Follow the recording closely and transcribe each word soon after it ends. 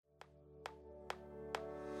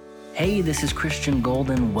Hey, this is Christian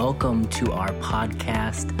Golden. Welcome to our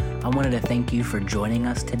podcast. I wanted to thank you for joining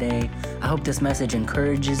us today. I hope this message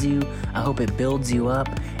encourages you. I hope it builds you up.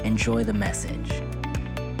 Enjoy the message.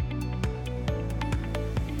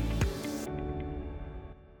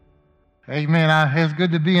 Amen. It's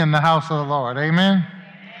good to be in the house of the Lord. Amen.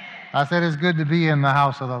 I said it's good to be in the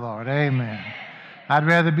house of the Lord. Amen. I'd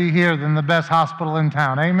rather be here than the best hospital in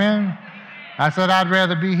town. Amen. I said I'd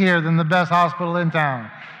rather be here than the best hospital in town.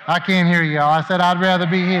 I can't hear y'all. I said I'd rather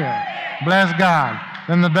be here. Bless God.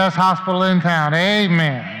 Than the best hospital in town.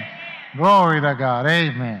 Amen. Glory to God.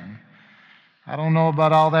 Amen. I don't know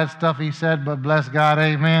about all that stuff he said, but bless God.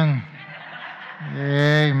 Amen.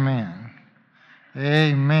 Amen.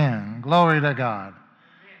 Amen. Glory to God.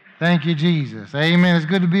 Thank you, Jesus. Amen. It's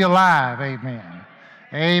good to be alive. Amen.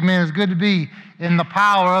 Amen. It's good to be in the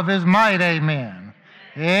power of his might. Amen.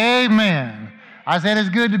 Amen. I said it's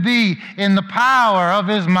good to be in the power of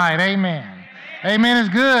his might. Amen. Amen. It's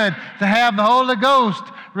good to have the Holy Ghost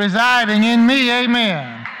residing in me.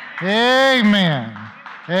 Amen. Amen.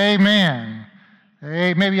 Amen.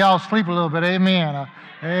 Hey, maybe y'all sleep a little bit. Amen.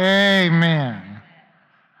 Amen.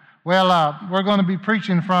 Well, we're going to be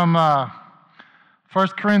preaching from 1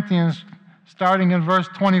 Corinthians starting in verse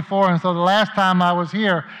 24. And so the last time I was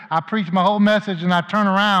here, I preached my whole message and I turned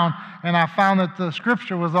around and I found that the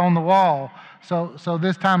scripture was on the wall. So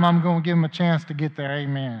this time I'm going to give him a chance to get there.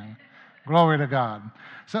 Amen. Glory to God.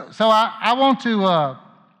 So I want to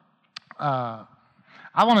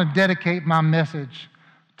dedicate my message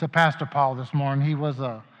to Pastor Paul this morning. He was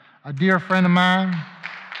a dear friend of mine.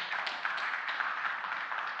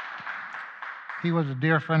 He was a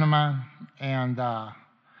dear friend of mine, and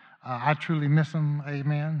I truly miss him.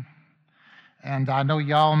 Amen. And I know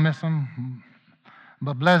y'all miss him.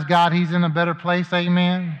 But bless God, he's in a better place.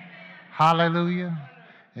 Amen. Hallelujah.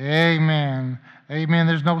 Amen. Amen.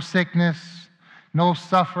 There's no sickness, no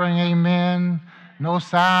suffering. Amen. No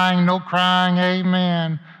sighing, no crying.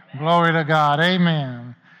 Amen. Glory to God.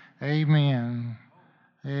 Amen. Amen.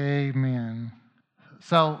 Amen.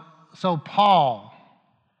 So Paul,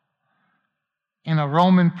 in a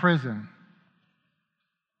Roman prison,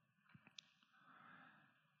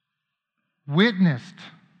 witnessed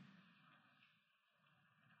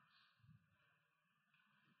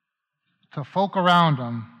to folk around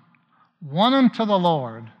him, won them to the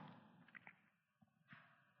Lord,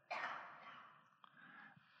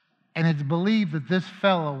 and it's believed that this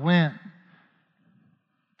fellow went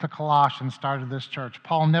to Colossae and started this church.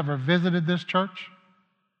 Paul never visited this church,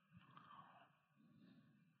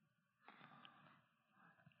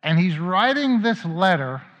 and he's writing this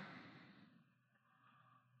letter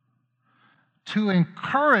to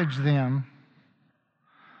encourage them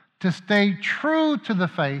to stay true to the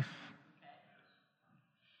faith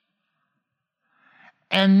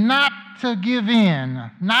and not to give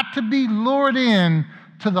in, not to be lured in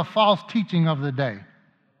to the false teaching of the day.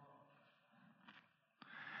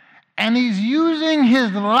 And he's using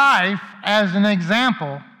his life as an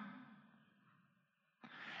example,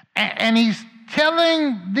 and he's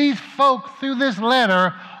telling these folk through this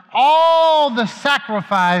letter all the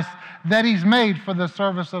sacrifice that he's made for the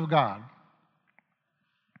service of God.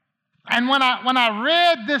 And when I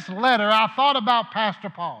read this letter, I thought about Pastor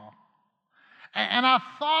Paul. And I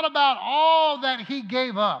thought about all that he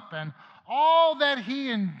gave up and all that he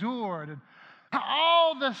endured and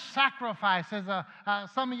all the sacrifices.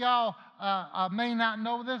 Some of y'all may not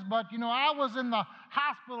know this, but I was in the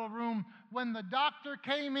hospital room when the doctor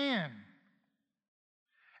came in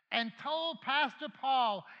and told Pastor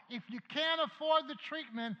Paul, if you can't afford the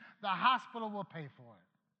treatment, the hospital will pay for it.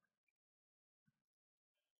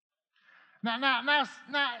 Now,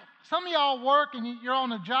 some of y'all work and you're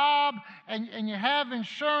on a job and you have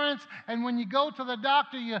insurance, and when you go to the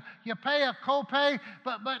doctor, you pay a copay.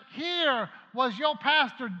 But here was your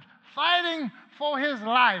pastor fighting for his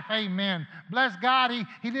life. Amen. Bless God, he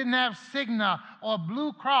didn't have Cigna or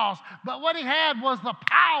Blue Cross, but what he had was the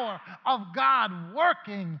power of God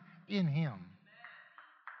working in him.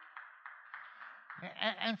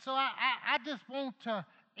 And so I just want to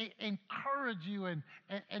encourage you and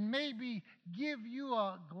maybe give you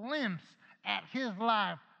a glimpse at his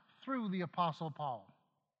life through the Apostle Paul.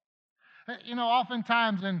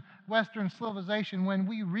 Oftentimes in Western civilization, when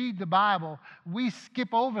we read the Bible, we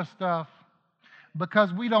skip over stuff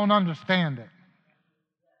because we don't understand it.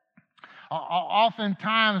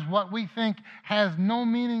 Oftentimes, what we think has no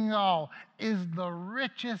meaning at all is the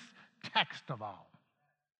richest text of all.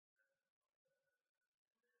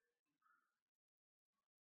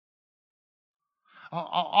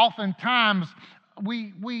 Oftentimes,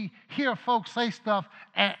 we hear folks say stuff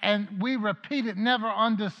and we repeat it, never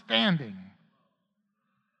understanding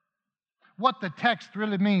what the text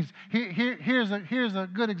really means. Here's a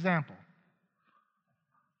good example.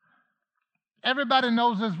 Everybody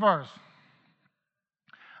knows this verse.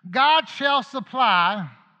 God shall supply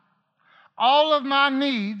all of my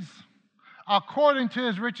needs according to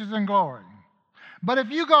his riches and glory. But if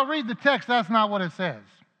you go read the text, that's not what it says.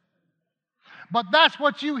 But that's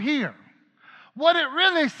what you hear. What it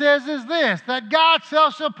really says is this, that God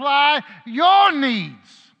shall supply your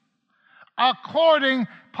needs according.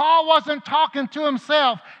 Paul wasn't talking to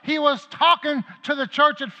himself. He was talking to the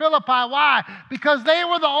church at Philippi. Why? Because they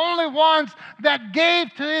were the only ones that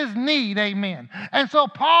gave to his need. Amen. And so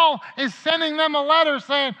Paul is sending them a letter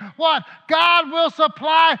saying, what? God will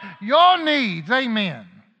supply your needs. Amen.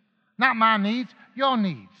 Not my needs, your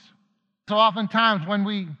needs. So oftentimes when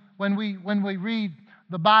we read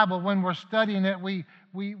the Bible, when we're studying it, when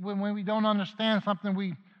we don't understand something,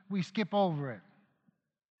 we skip over it.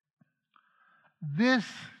 This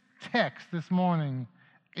text this morning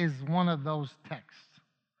is one of those texts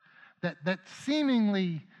that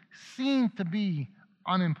seemingly seem to be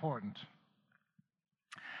unimportant,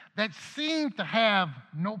 that seem to have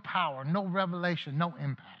no power, no revelation, no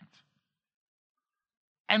impact.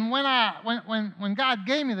 And when God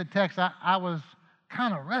gave me the text, I was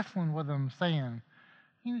kind of wrestling with him, saying,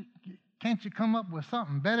 "Can't you come up with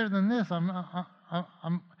something better than this?"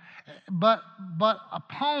 But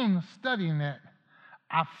upon studying it,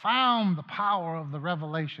 I found the power of the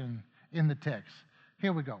revelation in the text.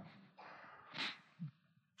 Here we go.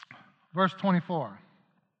 Verse 24.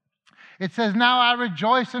 It says, "Now I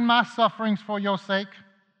rejoice in my sufferings for your sake,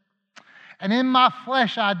 and in my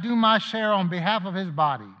flesh I do my share on behalf of his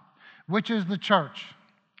body, which is the church,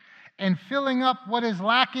 in filling up what is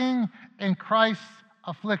lacking in Christ's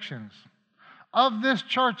afflictions. Of this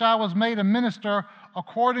church I was made a minister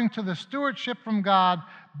according to the stewardship from God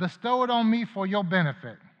bestowed on me for your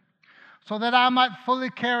benefit, so that I might fully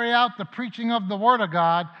carry out the preaching of the word of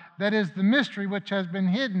God, that is the mystery which has been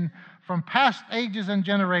hidden from past ages and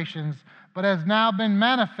generations, but has now been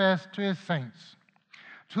manifest to his saints,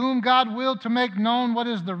 to whom God willed to make known what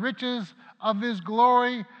is the riches of his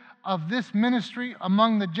glory of this ministry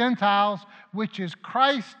among the Gentiles, which is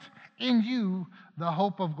Christ in you, the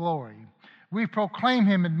hope of glory. We proclaim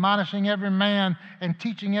him, admonishing every man and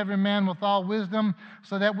teaching every man with all wisdom,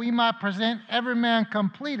 so that we might present every man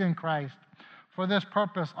complete in Christ. For this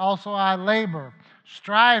purpose also I labor,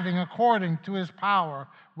 striving according to his power,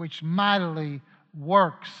 which mightily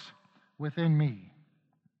works within me."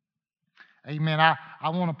 Amen. I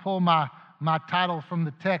want to pull my title from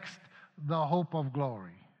the text, The Hope of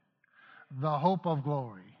Glory. The hope of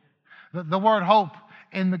glory. The word hope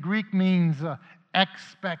in the Greek means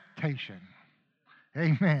expectation.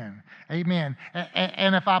 Amen. Amen.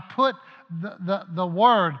 And if I put the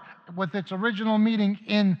word with its original meaning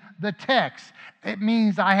in the text, it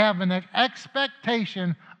means I have an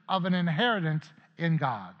expectation of an inheritance in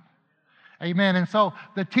God. Amen. And so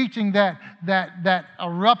the teaching that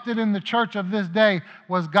erupted in the church of this day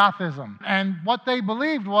was Gothism. And what they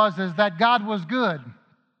believed is that God was good,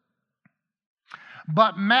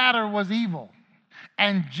 but matter was evil.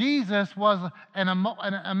 And Jesus was an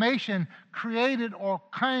emanation created or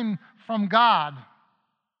came from God,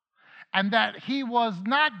 and that he was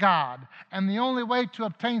not God. And the only way to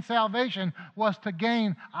obtain salvation was to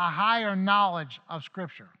gain a higher knowledge of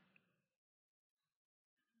Scripture.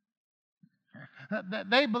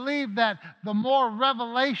 They believed that the more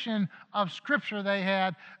revelation of Scripture they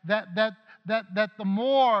had, that the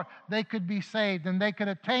more they could be saved, and they could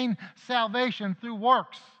attain salvation through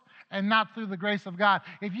works and not through the grace of God.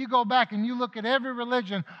 If you go back and you look at every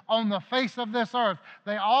religion on the face of this earth,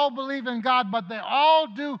 they all believe in God, but they all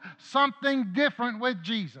do something different with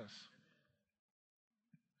Jesus.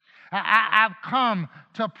 I've come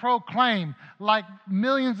to proclaim, like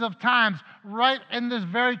millions of times, right in this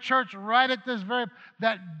very church, right at this very,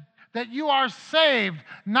 that you are saved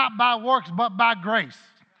not by works, but by grace.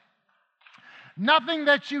 Nothing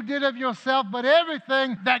that you did of yourself, but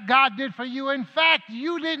everything that God did for you. In fact,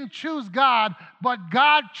 you didn't choose God, but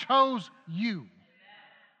God chose you.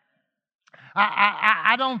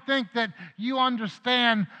 I don't think that you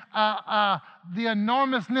understand the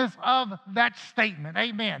enormousness of that statement.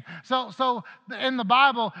 Amen. So in the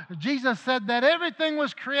Bible, Jesus said that everything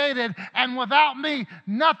was created, and without me,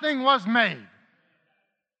 nothing was made.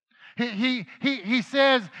 He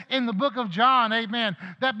says in the book of John, amen,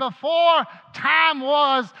 that before time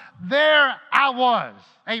was, there I was.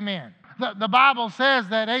 Amen. the Bible says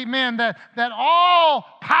that, amen, that all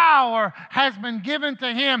power has been given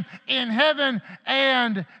to him in heaven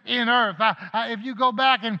and in earth. If you go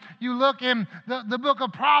back and you look in the book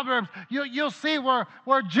of Proverbs, you'll see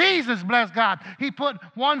where Jesus, bless God, he put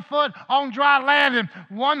one foot on dry land and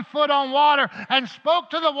one foot on water and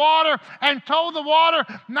spoke to the water and told the water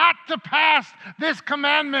not to pass this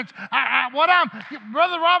commandment.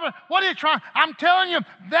 Brother Robert, what are you trying? I'm telling you,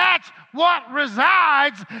 that's what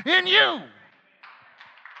resides in you.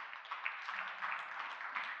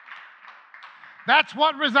 That's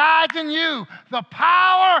what resides in you. The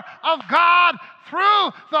power of God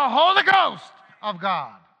through the Holy Ghost of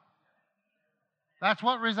God. That's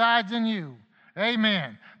what resides in you.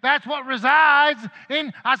 Amen. That's what resides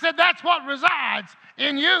in, I said that's what resides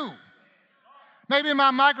in you. Maybe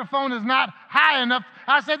my microphone is not high enough.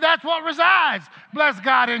 I said that's what resides, bless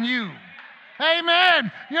God, in you.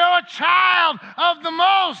 Amen. You're a child of the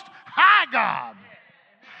Most High God.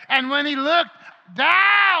 And when he looked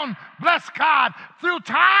down, bless God, through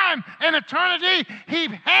time and eternity, he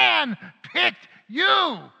handpicked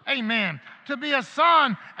you, amen, to be a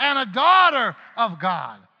son and a daughter of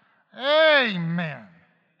God. Amen.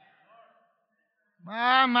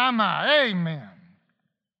 My, amen.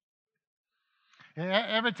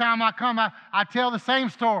 Every time I come, I tell the same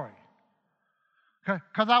story.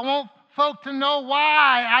 Because I want folk to know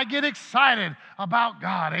why I get excited about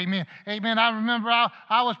God. Amen. Amen. I remember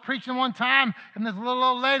I was preaching one time, and this little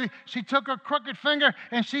old lady, she took her crooked finger,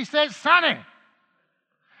 and she said, "Sonny,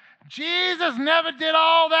 Jesus never did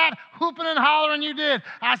all that hooping and hollering you did."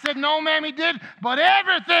 I said, "No, ma'am, he did, but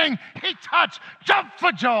everything he touched jumped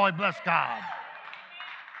for joy, bless God."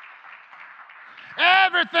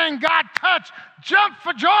 Everything God touched jumped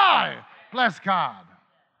for joy, bless God.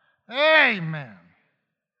 Amen.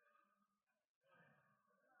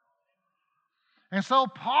 And so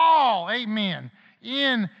Paul, amen,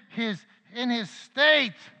 in his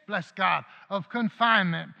state, bless God, of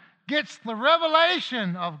confinement, gets the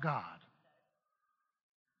revelation of God.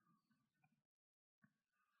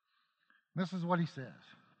 This is what he says.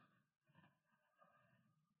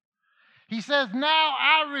 He says, "Now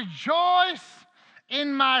I rejoice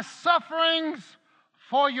in my sufferings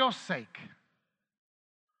for your sake."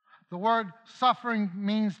 The word suffering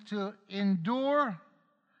means to endure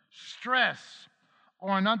stress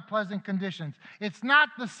or in unpleasant conditions. It's not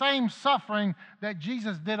the same suffering that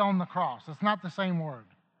Jesus did on the cross. It's not the same word.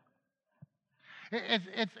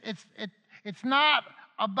 It's not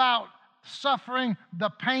about suffering the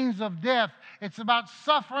pains of death. It's about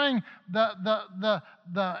suffering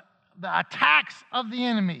the attacks of the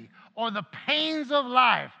enemy, or the pains of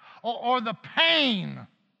life, or the pain,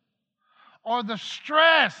 or the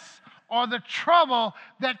stress, or the trouble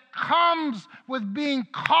that comes with being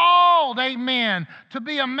called, amen, to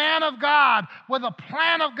be a man of God, with a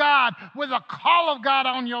plan of God, with a call of God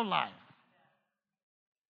on your life.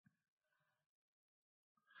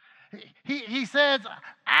 He says,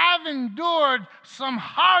 "I've endured some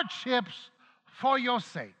hardships for your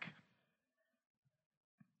sake."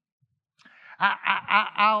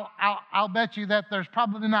 I'll bet you that there's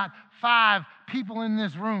probably not 5 people in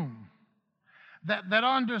this room that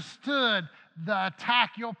understood the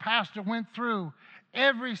attack your pastor went through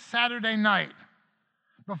every Saturday night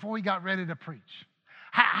before he got ready to preach.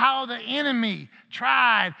 How the enemy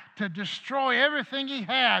tried to destroy everything he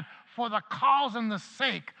had for the cause and the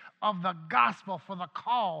sake of the gospel, for the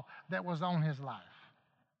call that was on his life.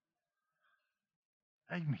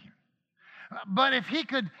 Amen. But if he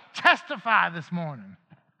could testify this morning,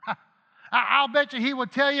 I'll bet you he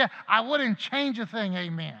would tell you, "I wouldn't change a thing,"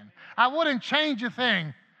 amen. I wouldn't change a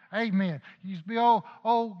thing, amen. Used to be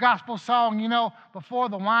old gospel song, before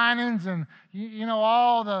the whinings and,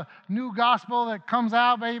 all the new gospel that comes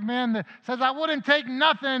out, amen, that says, "I wouldn't take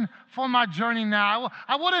nothing for my journey now.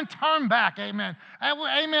 I wouldn't turn back," amen.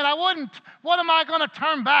 Amen. I wouldn't, what am I going to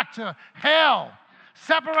turn back to? Hell.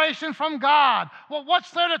 Separation from God. Well,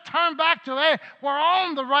 what's there to turn back to? Hey, we're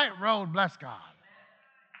on the right road, bless God.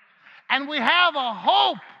 And we have a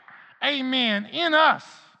hope, amen, in us,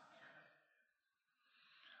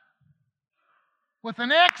 with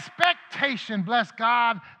an expectation, bless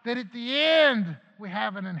God, that at the end we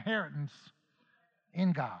have an inheritance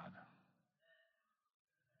in God.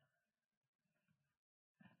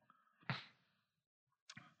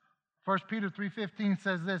 First Peter 3:15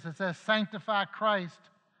 says this. It says, "Sanctify Christ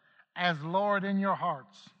as Lord in your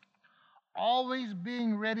hearts, always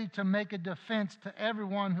being ready to make a defense to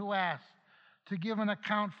everyone who asks, to give an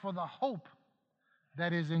account for the hope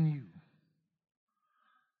that is in you."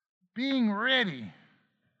 Being ready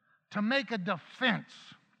to make a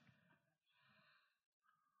defense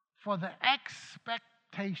for the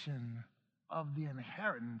expectation of the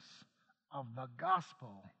inheritance of the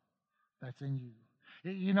gospel that's in you.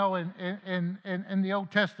 You know, in the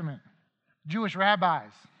Old Testament, Jewish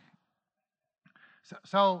rabbis.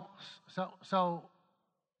 So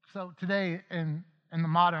today in the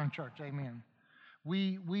modern church, amen,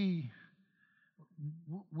 we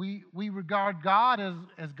regard God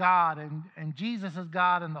as God, and Jesus as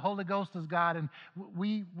God, and the Holy Ghost as God, and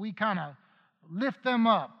we kind of lift them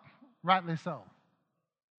up, rightly so.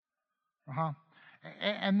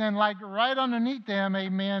 And then, like, right underneath them,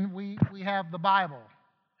 amen, we have the Bible,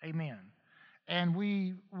 amen, and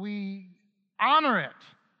we honor it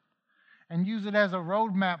and use it as a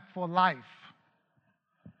roadmap for life,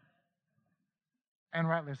 and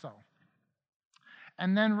rightly so.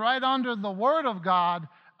 And then right under the Word of God,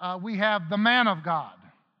 we have the man of God.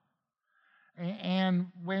 And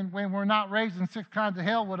when we're not raising six kinds of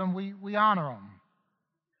hell with them, we honor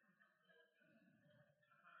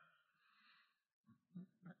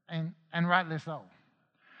them. And rightly so.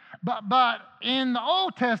 But in the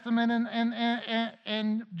Old Testament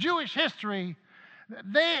and Jewish history,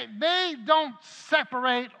 they don't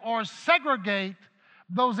separate or segregate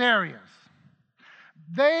those areas.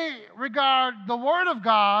 They regard the Word of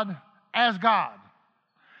God as God.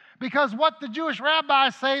 Because what the Jewish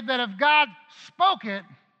rabbis say, that if God spoke it,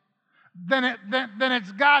 then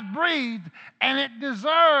it's God-breathed, and it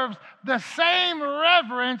deserves the same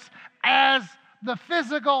reverence as the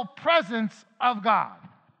physical presence of God.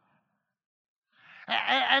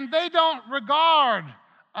 And they don't regard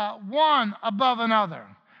one above another.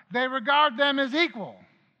 They regard them as equal.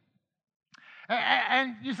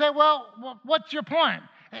 And you say, well, what's your point?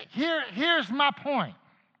 Here's my point.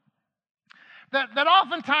 That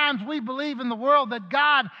oftentimes we believe in the world that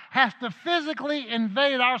God has to physically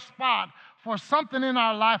invade our spot for something in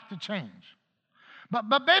our life to change. But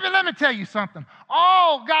baby, let me tell you something.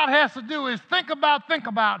 All God has to do is think about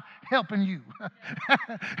helping you.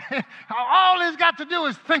 All He's got to do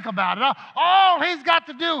is think about it. All He's got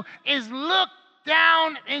to do is look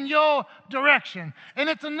down in your direction. And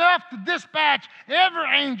it's enough to dispatch every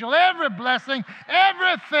angel, every blessing,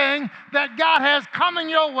 everything that God has coming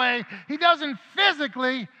your way. He doesn't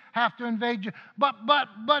physically have to invade you. But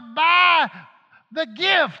by the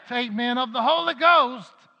gift, amen, of the Holy Ghost,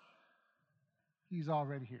 He's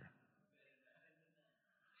already here.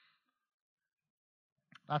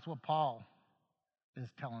 That's what Paul is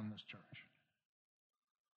telling this church.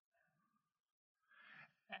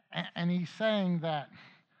 And he's saying that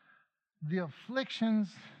the afflictions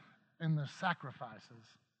and the sacrifices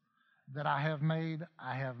that I have made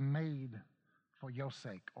for your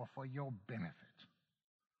sake or for your benefit.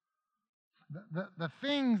 The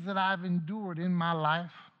things that I've endured in my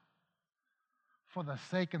life for the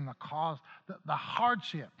sake and the cause, the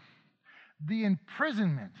hardship, the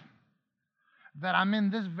imprisonment that I'm in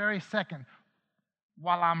this very second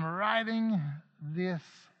while I'm writing this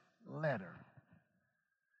letter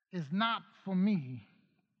is not for me,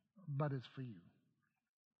 but it's for you.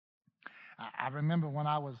 I remember when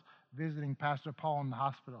I was visiting Pastor Paul in the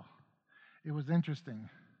hospital, it was interesting.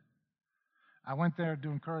 I went there to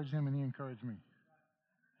encourage him, and he encouraged me.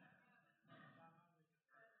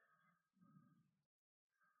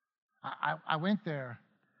 I went there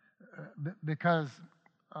because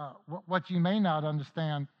what you may not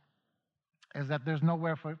understand is that there's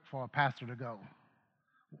nowhere for a pastor to go.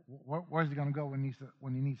 Where's he going to go when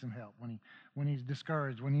he needs some help, when he's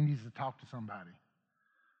discouraged, when he needs to talk to somebody?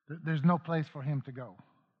 There's no place for him to go.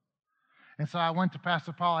 And so I went to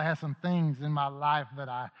Pastor Paul. I had some things in my life that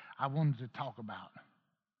I wanted to talk about.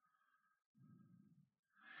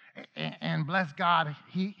 And bless God,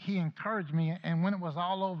 he encouraged me. And when it was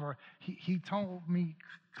all over, he told me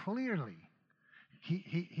clearly,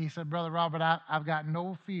 he said, Brother Robert, I've got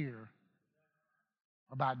no fear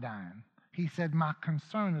about dying. He said, my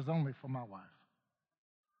concern is only for my wife.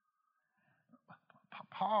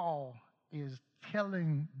 Paul is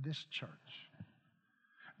telling this church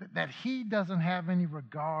that he doesn't have any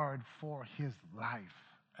regard for his life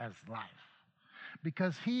as life,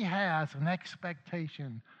 because he has an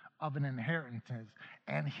expectation of an inheritance,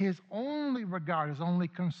 and his only regard, his only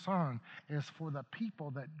concern is for the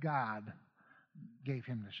people that God gave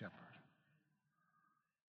him to shepherd.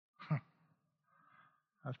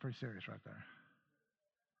 That's pretty serious right there.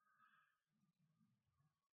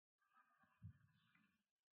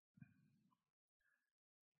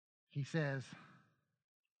 He says,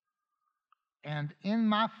 and in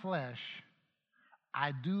my flesh,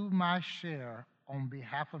 I do my share on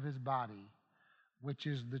behalf of his body, which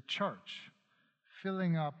is the church,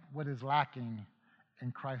 filling up what is lacking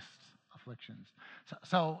in Christ's afflictions.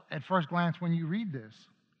 So at first glance, when you read this,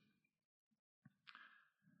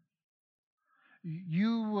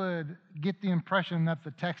 you would get the impression that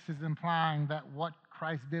the text is implying that what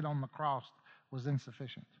Christ did on the cross was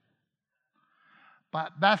insufficient.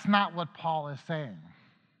 But that's not what Paul is saying.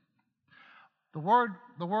 The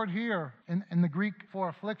word here in the Greek for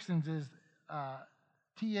afflictions is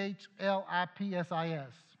thlipsis.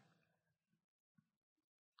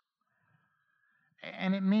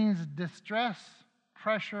 And it means distress,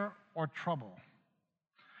 pressure, or trouble.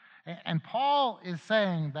 And Paul is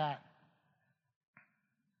saying that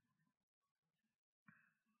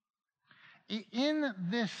in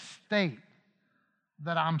this state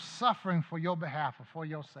that I'm suffering for your behalf or for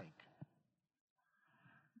your sake,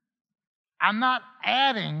 I'm not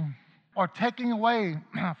adding or taking away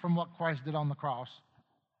from what Christ did on the cross.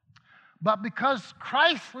 But because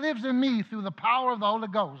Christ lives in me through the power of the Holy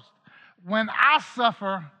Ghost, when I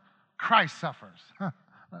suffer, Christ suffers.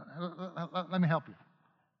 Let me help you.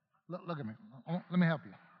 Look at me. Let me help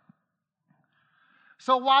you.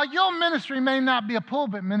 So while your ministry may not be a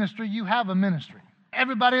pulpit ministry, you have a ministry.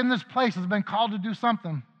 Everybody in this place has been called to do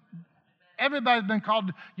something. Everybody's been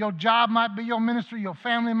called. Your job might be your ministry. Your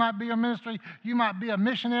family might be your ministry. You might be a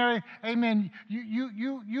missionary. Amen.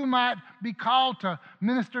 You might be called to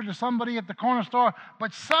minister to somebody at the corner store.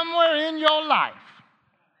 But somewhere in your life,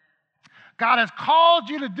 God has called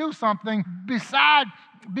you to do something besides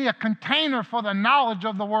be a container for the knowledge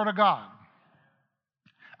of the Word of God.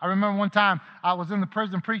 I remember one time I was in the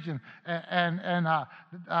prison preaching, and I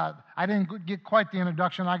didn't get quite the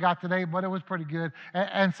introduction I got today, but it was pretty good.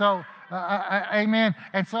 Amen.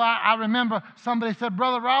 And so I remember somebody said,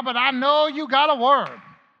 Brother Robert, I know you got a word.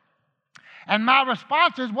 And my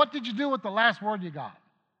response is, what did you do with the last word you got?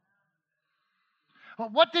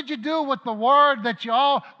 What did you do with the word that you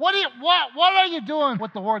all, what are you doing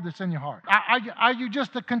with the word that's in your heart? Are you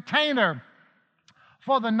just a container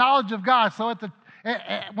for the knowledge of God? So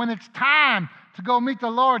when it's time to go meet the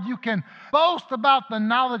Lord, you can boast about the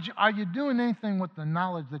knowledge. Are you doing anything with the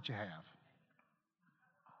knowledge that you have?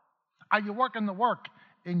 Are you working the work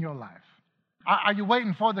in your life? Are you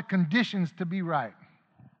waiting for the conditions to be right?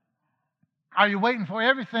 Are you waiting for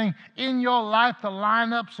everything in your life to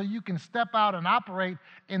line up so you can step out and operate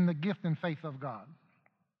in the gift and faith of God?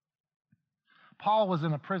 Paul was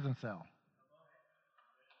in a prison cell,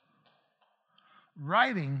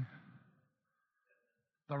 writing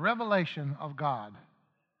the revelation of God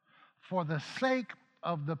for the sake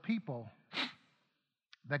of the people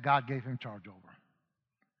that God gave him charge over.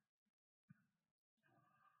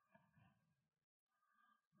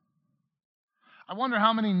 I wonder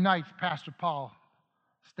how many nights Pastor Paul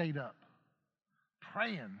stayed up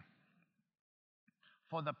praying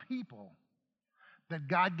for the people that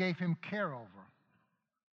God gave him care over.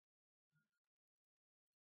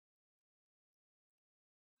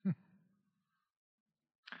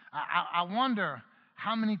 I wonder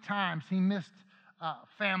how many times he missed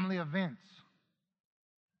family events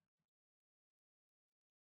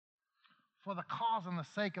for the cause and the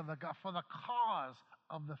sake of for the cause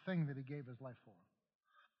of the thing that he gave his life for.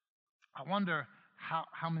 I wonder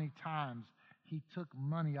how many times he took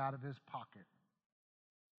money out of his pocket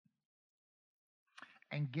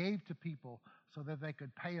and gave to people so that they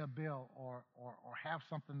could pay a bill or have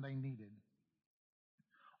something they needed,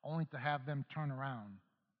 only to have them turn around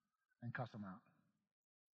and cuss them out.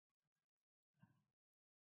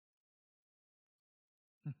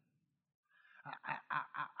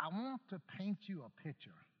 I want to paint you a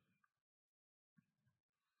picture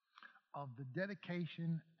of the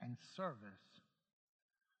dedication and service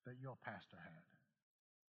that your pastor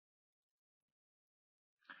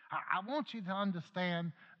had. I want you to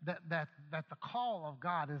understand that the call of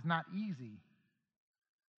God is not easy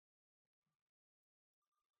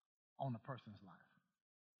on a person's life.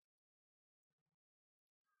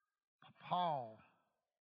 Paul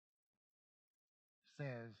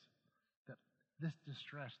says that this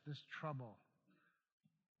distress, this trouble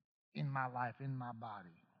in my life, in my body,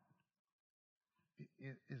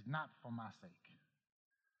 it is not for my sake,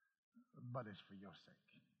 but it's for your sake.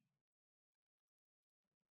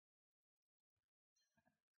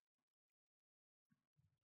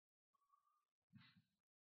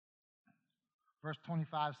 Verse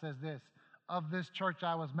 25 says this, of this church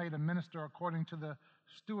I was made a minister according to the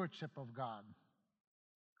stewardship of God,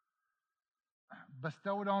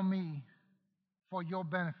 bestowed on me for your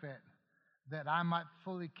benefit, that I might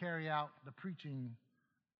fully carry out the preaching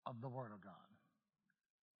of the Word of God.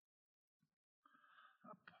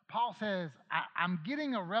 Paul says, I'm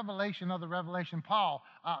getting a revelation of the revelation. Paul,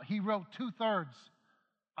 he wrote 2/3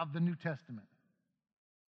 of the New Testament.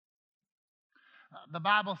 The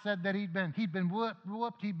Bible said that he'd been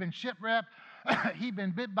whooped, he'd been shipwrecked, he'd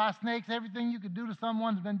been bit by snakes. Everything you could do to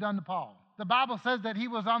someone's been done to Paul. The Bible says that he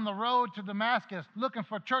was on the road to Damascus looking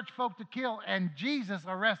for church folk to kill, and Jesus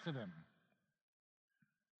arrested him.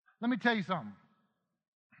 Let me tell you something.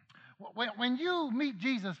 When you meet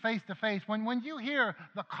Jesus face to face, when you hear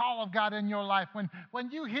the call of God in your life,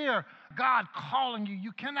 when you hear God calling you,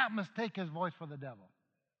 you cannot mistake his voice for the devil.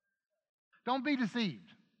 Don't be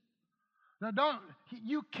deceived.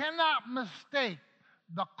 You cannot mistake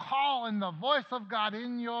the call and the voice of God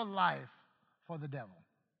in your life for the devil.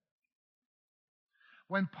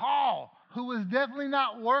 When Paul, who was definitely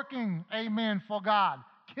not working, amen, for God,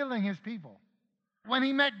 killing his people, when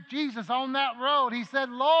he met Jesus on that road, he said,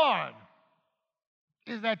 Lord,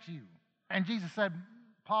 is that you? And Jesus said,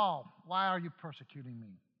 Paul, why are you persecuting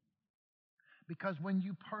me? Because when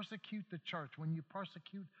you persecute the church, when you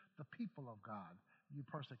persecute the people of God, you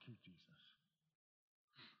persecute Jesus.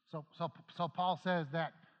 So Paul says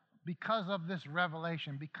that because of this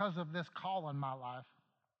revelation, because of this call in my life,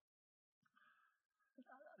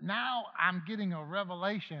 now I'm getting a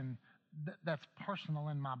revelation that's personal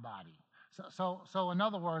in my body. So in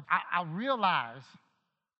other words, I realize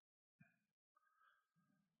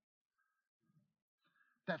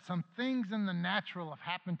that some things in the natural have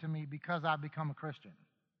happened to me because I've become a Christian.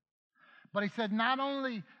 But he said, not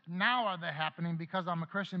only now are they happening because I'm a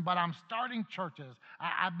Christian, but I'm starting churches.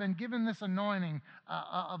 I've been given this anointing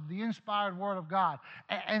of the inspired word of God.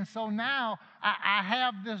 And so now I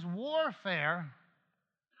have this warfare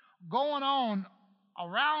going on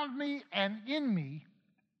around me and in me,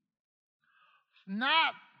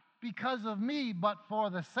 not because of me, but for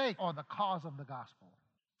the sake or the cause of the gospel.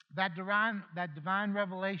 That divine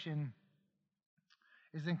revelation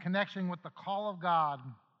is in connection with the call of God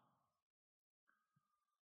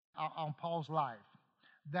on Paul's life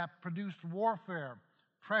that produced warfare,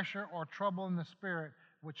 pressure, or trouble in the spirit,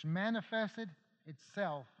 which manifested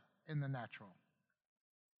itself in the natural.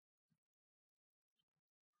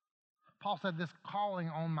 Paul said, this calling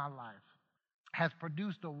on my life has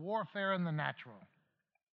produced a warfare in the natural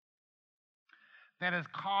that has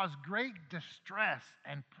caused great distress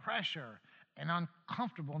and pressure and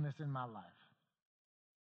uncomfortableness in my life.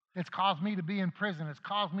 It's caused me to be in prison. It's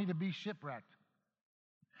caused me to be shipwrecked.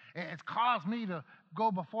 It's caused me to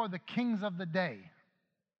go before the kings of the day.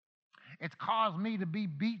 It's caused me to be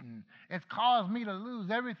beaten. It's caused me to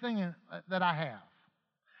lose everything that I have.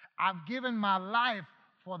 I've given my life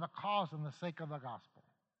for the cause and the sake of the gospel.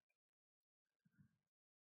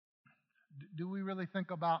 Do we really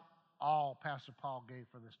think about all Pastor Paul gave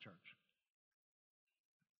for this church?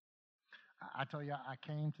 I tell you, I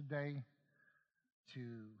came today to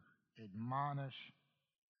admonish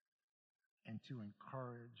and to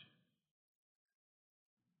encourage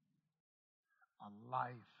a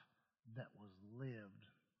life that was lived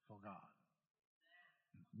for God.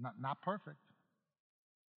 Not perfect.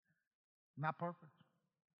 Not perfect.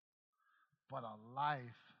 But a life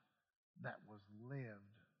that was lived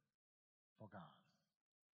for God.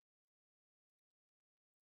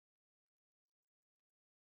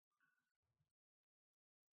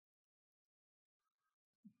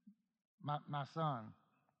 My son,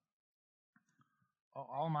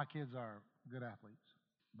 all my kids are good athletes,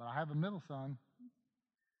 but I have a middle son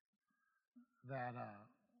that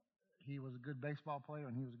he was a good baseball player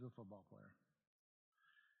and he was a good football player.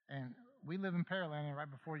 And we live in Pearland, and right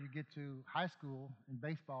before you get to high school in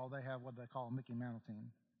baseball, they have what they call a Mickey Mantle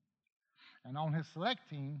team. And on his select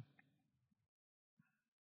team,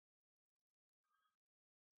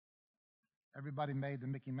 everybody made the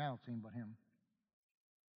Mickey Mantle team but him.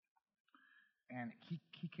 And he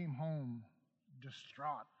came home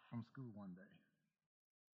distraught from school one day.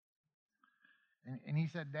 And he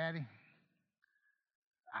said, Daddy,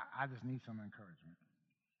 I just need some encouragement.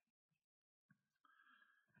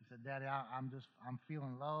 He said, Daddy, I'm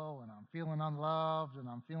feeling low, and I'm feeling unloved, and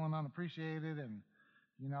I'm feeling unappreciated, and,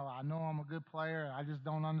 I know I'm a good player, and I just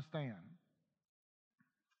don't understand.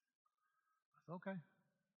 I said, okay.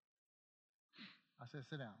 I said,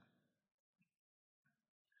 sit down.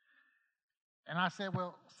 And I said,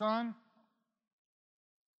 well, son,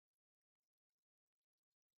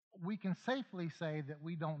 we can safely say that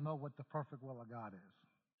we don't know what the perfect will of God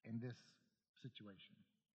is in this situation.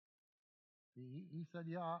 He said,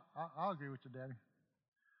 yeah, I'll agree with you, Daddy.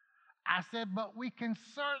 I said, but we can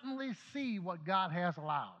certainly see what God has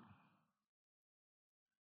allowed.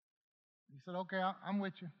 He said, okay, I'm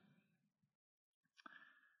with you.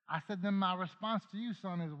 I said, then my response to you,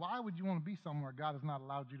 son, is why would you want to be somewhere God has not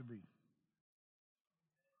allowed you to be?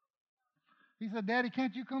 He said, Daddy,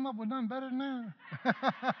 can't you come up with nothing better than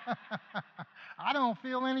that? I don't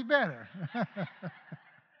feel any better.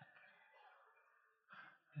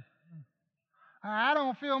 I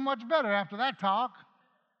don't feel much better after that talk.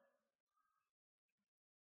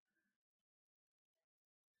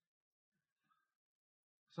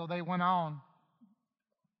 So they went on.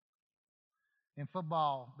 In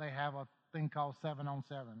football, they have a thing called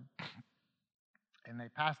 7-on-7. And they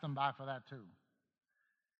passed him by for that too.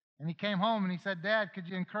 And he came home and he said, Dad, could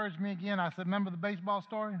you encourage me again? I said, remember the baseball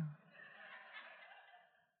story?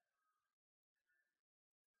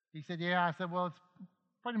 He said, yeah. I said, well, it's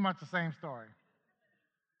pretty much the same story.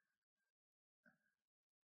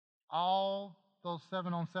 All those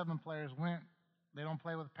 7-on-7 players went. They don't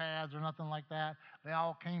play with pads or nothing like that. They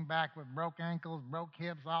all came back with broke ankles, broke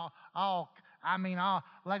hips, like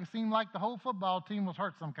it seemed like the whole football team was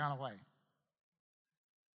hurt some kind of way.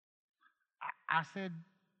 I said,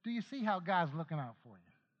 do you see how God's looking out for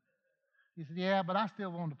you? He said, yeah, but I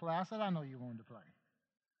still wanted to play. I said, I know you wanted to play.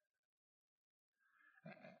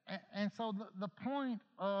 And so the point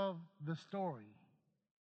of the story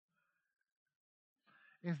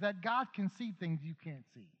is that God can see things you can't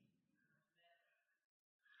see.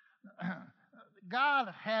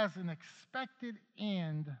 God has an expected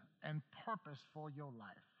end and purpose for your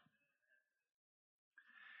life.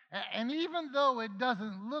 And even though it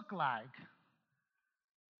doesn't look like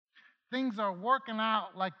things are working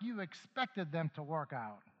out like you expected them to work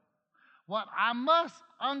out, what I must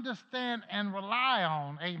understand and rely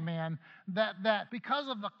on, amen, that because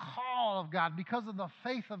of the call of God, because of the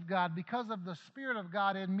faith of God, because of the Spirit of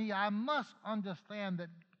God in me, I must understand that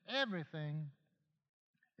everything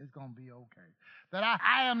is going to be okay. That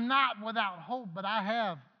I am not without hope, but I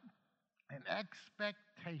have an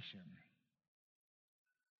expectation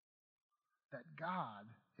that God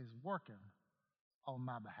is working on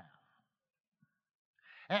my behalf.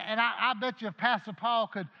 And I bet you if Pastor Paul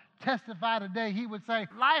could testify today, he would say,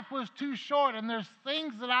 life was too short and there's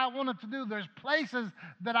things that I wanted to do. There's places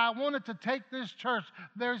that I wanted to take this church.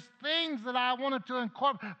 There's things that I wanted to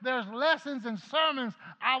incorporate. There's lessons and sermons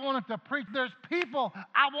I wanted to preach. There's people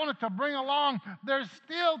I wanted to bring along. There's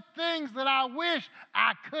still things that I wish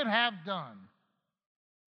I could have done.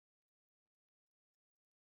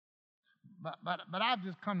 But I've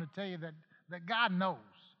just come to tell you that God knows.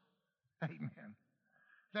 Amen.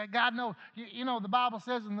 That God knows. You know, the Bible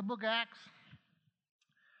says in the book of Acts.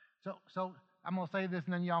 So I'm going to say this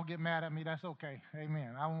and then y'all get mad at me. That's okay.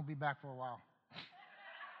 Amen. I won't be back for a while.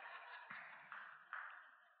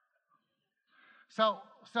 So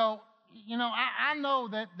you know, I know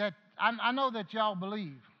I know that y'all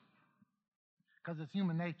believe, because it's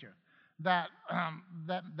human nature, that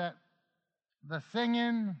the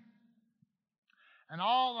singing and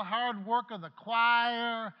all the hard work of the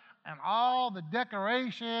choir and all the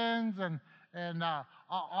decorations and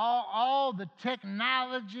all the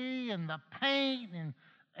technology and the paint and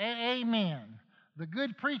amen. The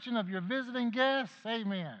good preaching of your visiting guests,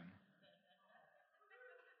 amen.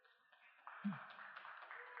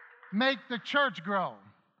 Make the church grow.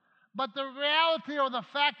 But the reality or the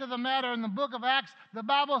fact of the matter in the book of Acts, the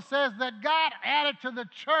Bible says that God added to the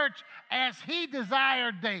church as He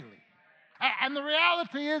desired daily. And the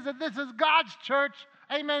reality is that this is God's church,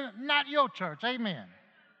 amen, not your church, amen.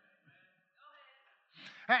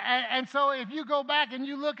 And so if you go back and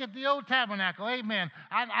you look at the old tabernacle, amen.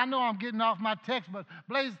 I know I'm getting off my text, but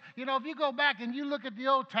Blaze, you know, if you go back and you look at the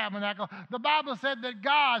old tabernacle, the Bible said that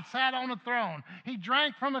God sat on a throne. He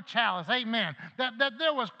drank from a chalice, amen. That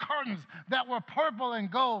there was curtains that were purple and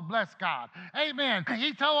gold, bless God. Amen.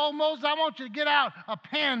 He told old Moses, I want you to get out a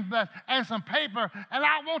pen and some paper, and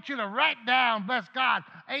I want you to write down, bless God,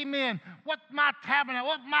 amen, what my tabernacle,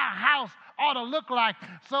 what my house ought to look like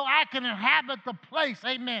so I can inhabit the place,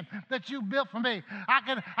 amen, that you built for me.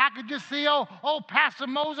 I could just see old Pastor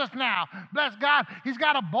Moses now. Bless God. He's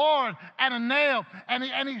got a board and a nail,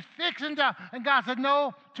 and he's fixing to, and God said,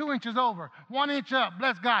 no, 2 inches over, 1 inch up.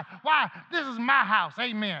 Bless God. Why? This is my house,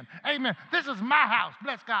 amen. Amen. This is my house,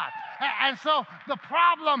 bless God. And so the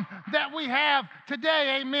problem that we have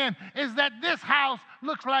today, amen, is that this house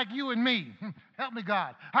looks like you and me. Help me,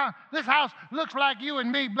 God. This house looks like you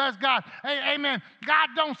and me. Bless God. Hey, amen. God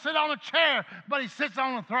don't sit on a chair, but He sits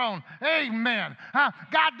on a throne. Amen.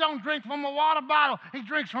 God don't drink from a water bottle. He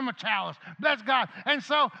drinks from a chalice. Bless God. And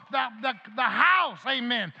so the house,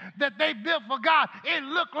 amen, that they built for God, it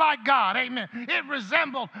looked like God. Amen. It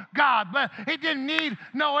resembled God, but it didn't need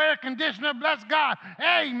no air conditioner. Bless God.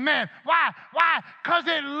 Amen. Why? Because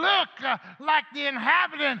it looked like the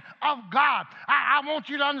inhabitant of God. I want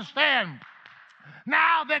you to understand.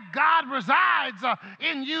 Now that God resides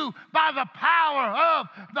in you by the power of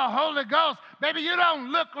the Holy Ghost, baby, you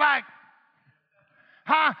don't look like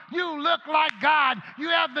Huh? You look like God. You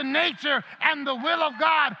have the nature and the will of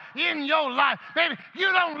God in your life. Baby,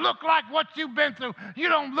 you don't look like what you've been through. You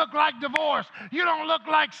don't look like divorce. You don't look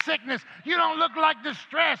like sickness. You don't look like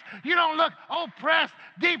distress. You don't look oppressed,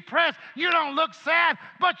 depressed. You don't look sad,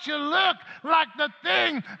 but you look like the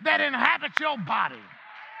thing that inhabits your body.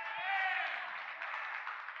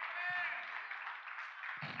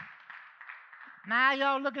 Now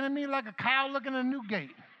y'all looking at me like a cow looking at a new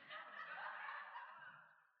gate.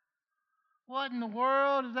 What in the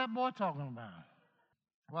world is that boy talking about?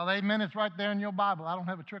 Well, amen, it's right there in your Bible. I don't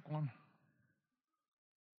have a trick one.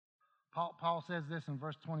 Paul says this in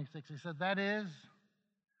verse 26. He says, that is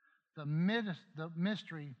the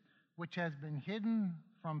mystery which has been hidden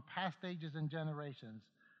from past ages and generations,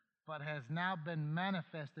 but has now been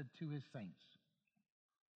manifested to his saints.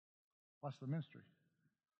 What's the mystery?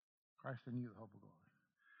 Christ in you, the hope of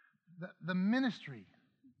glory. The ministry,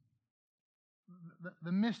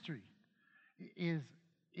 the mystery is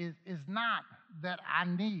not that I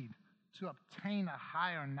need to obtain a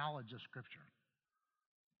higher knowledge of Scripture.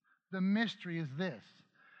 The mystery is this,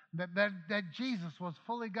 that Jesus was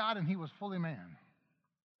fully God and he was fully man.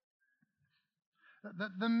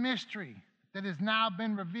 The mystery that has now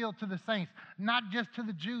been revealed to the saints, not just to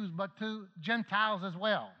the Jews, but to Gentiles as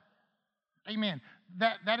well. Amen.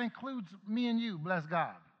 That includes me and you, bless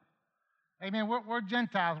God. Amen. We're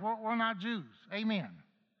Gentiles. We're not Jews. Amen.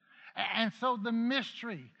 And so the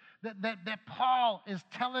mystery that Paul is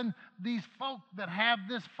telling these folk that have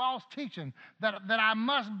this false teaching, that I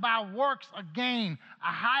must by works gain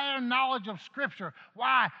a higher knowledge of Scripture.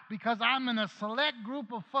 Why? Because I'm in a select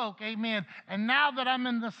group of folk, amen. And now that I'm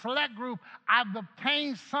in the select group, I've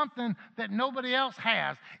obtained something that nobody else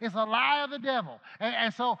has. It's a lie of the devil.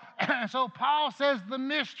 And so Paul says the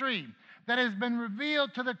mystery that has been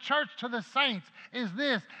revealed to the church, to the saints, is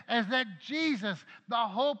this, is that Jesus, the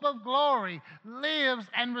hope of glory, lives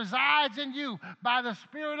and resides in you by the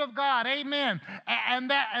Spirit of God, amen.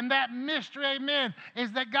 And that mystery, amen,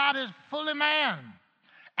 is that God is fully man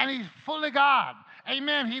and he's fully God.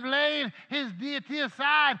 Amen. He laid his deity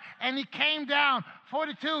aside and he came down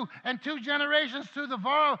 42 and 2 generations through the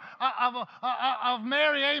world of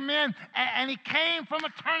Mary. Amen. And he came from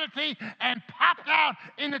eternity and popped out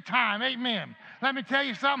into time. Amen. Let me tell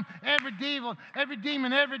you something. Every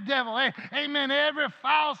demon, every devil, amen, every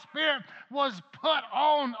foul spirit was put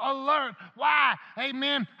on alert. Why?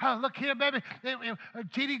 Amen. Look here, baby.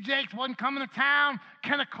 T.D. Jakes wasn't coming to town.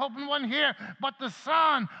 Kenneth Copeland wasn't here. But the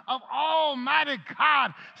Son of Almighty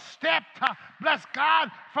God stepped, bless God,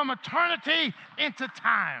 from eternity into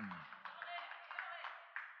time.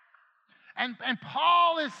 And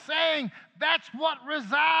Paul is saying that's what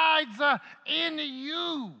resides in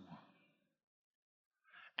you.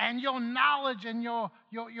 And your knowledge and your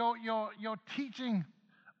teaching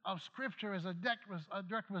of Scripture is a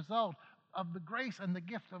direct result of the grace and the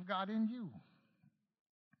gift of God in you.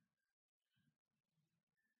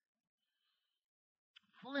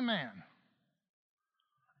 Fully man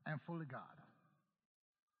and fully God.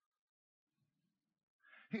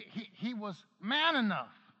 He was man enough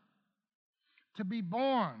to be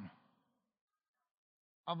born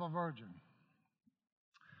of a virgin,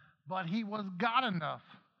 but he was God enough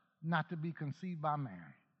not to be conceived by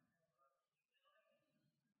man.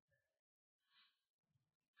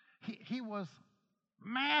 He was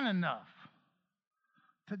man enough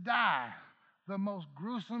to die the most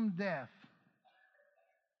gruesome death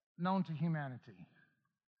known to humanity.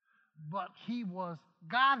 But he was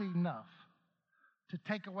God enough to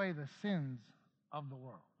take away the sins of the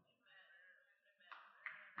world.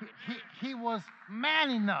 He was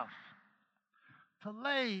man enough to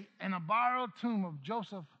lay in a borrowed tomb of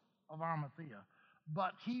Joseph of Arimathea,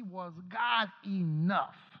 but he was God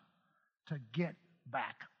enough to get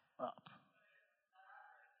back up.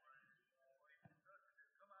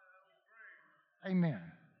 Amen.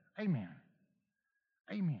 Amen.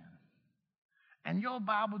 Amen. And your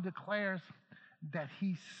Bible declares that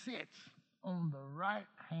he sits on the right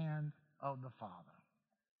hand of the Father,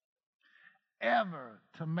 ever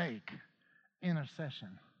to make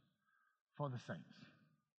intercession for the saints.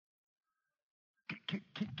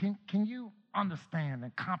 Can you understand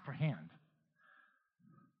and comprehend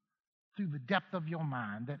through the depth of your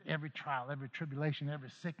mind that every trial, every tribulation, every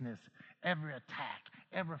sickness, every attack,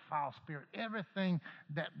 every foul spirit, everything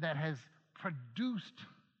that has produced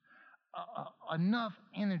enough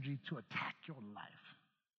energy to attack your life?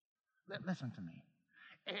 Listen to me.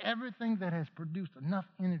 Everything that has produced enough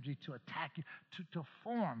energy to attack you, to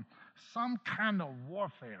form some kind of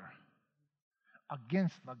warfare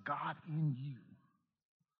against the God in you,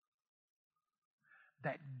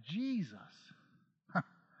 that Jesus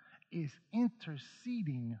is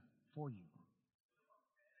interceding for you.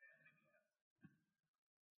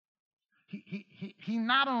 He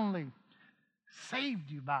not only saved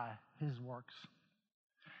you by his works,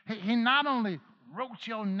 he not only wrote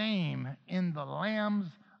your name in the Lamb's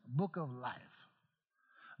book of life,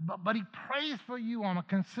 but he prays for you on a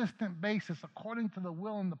consistent basis according to the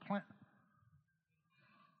will and the plan.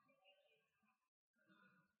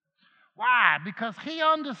 Why? Because he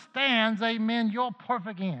understands, amen, your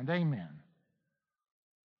perfect end, amen.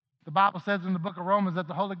 The Bible says in the book of Romans that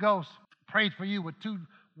the Holy Ghost prayed for you with two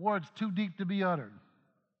words too deep to be uttered.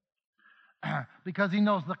 Because he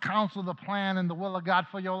knows the counsel, the plan, and the will of God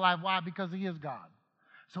for your life. Why? Because he is God.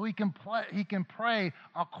 So he can pray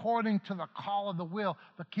according to the call of the will.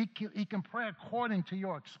 He can pray according to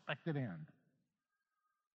your expected end.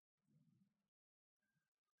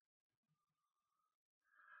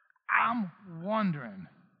 I'm wondering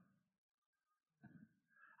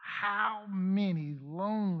how many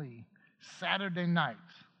lonely Saturday nights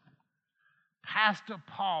Pastor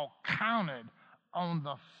Paul counted on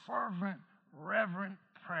the fervent, reverent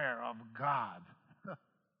prayer of God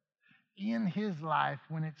in his life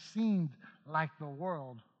when it seemed like the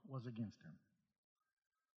world was against him.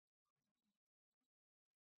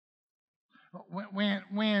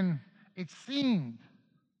 When it seemed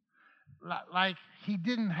like he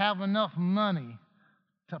didn't have enough money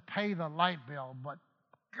to pay the light bill, but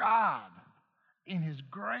God, in his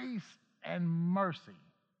grace and mercy,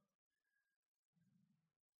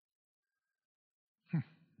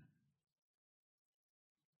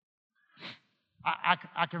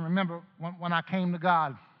 I can remember when I came to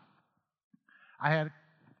God, I had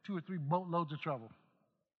 2 or 3 boatloads of trouble.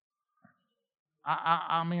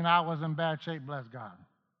 I mean, I was in bad shape, bless God.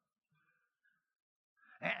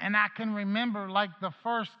 And I can remember like the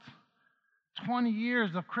first 20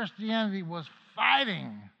 years of Christianity was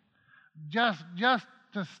fighting just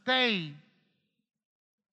to stay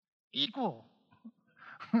equal,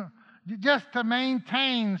 just to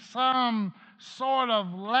maintain some sort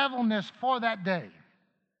of levelness for that day,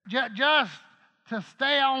 just to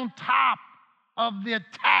stay on top of the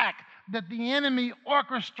attack that the enemy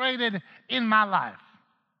orchestrated in my life.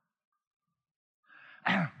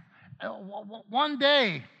 One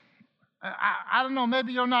day, I don't know,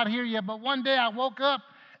 maybe you're not here yet, but one day I woke up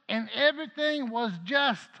and everything was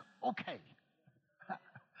just okay.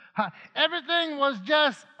 Everything was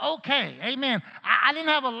just okay. Amen. I didn't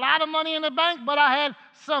have a lot of money in the bank, but I had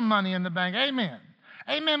some money in the bank. Amen.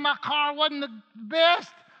 Amen. My car wasn't the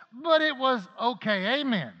best, but it was okay.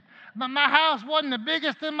 Amen. My house wasn't the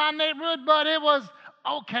biggest in my neighborhood, but it was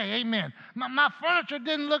okay. Amen. My furniture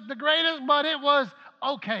didn't look the greatest, but it was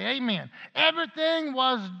okay. Amen. Everything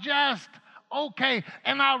was just okay.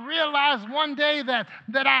 And I realized one day that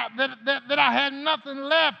I had nothing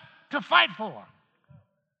left to fight for.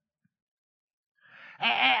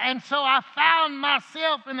 And so I found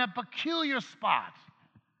myself in a peculiar spot.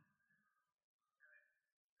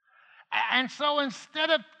 And so instead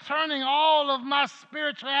of turning all of my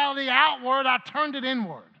spirituality outward, I turned it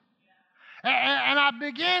inward. And I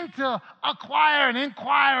began to acquire and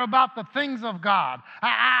inquire about the things of God.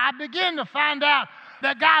 I began to find out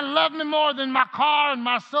that God loved me more than my car and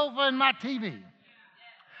my sofa and my TV.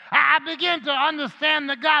 I began to understand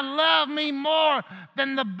that God loved me more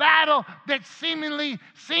than the battle that seemingly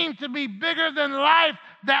seemed to be bigger than life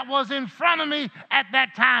that was in front of me at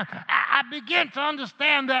that time. I began to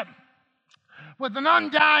understand that with an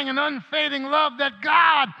undying and unfading love that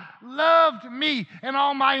God loved me in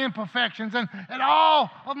all my imperfections and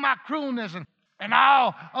all of my cruelness and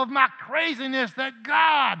all of my craziness, that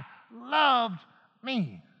God loved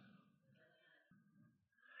me.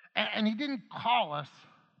 And he didn't call us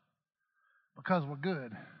because we're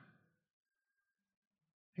good.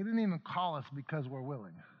 He didn't even call us because we're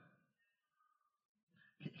willing.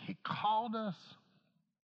 He called us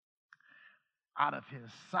out of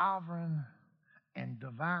his sovereign and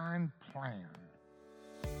divine plan.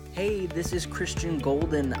 Hey, this is Christian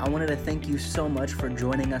Golden. I wanted to thank you so much for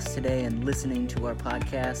joining us today and listening to our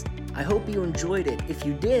podcast. I hope you enjoyed it. If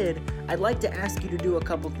you did, I'd like to ask you to do a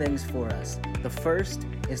couple things for us. The first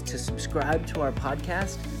is to subscribe to our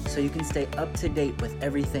podcast so you can stay up to date with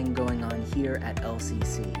everything going on here at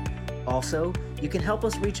LCC. Also, you can help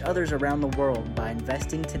us reach others around the world by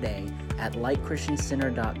investing today at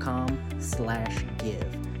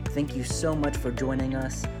lightchristiancenter.com/give. Thank you so much for joining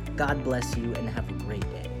us. God bless you and have a great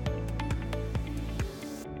day.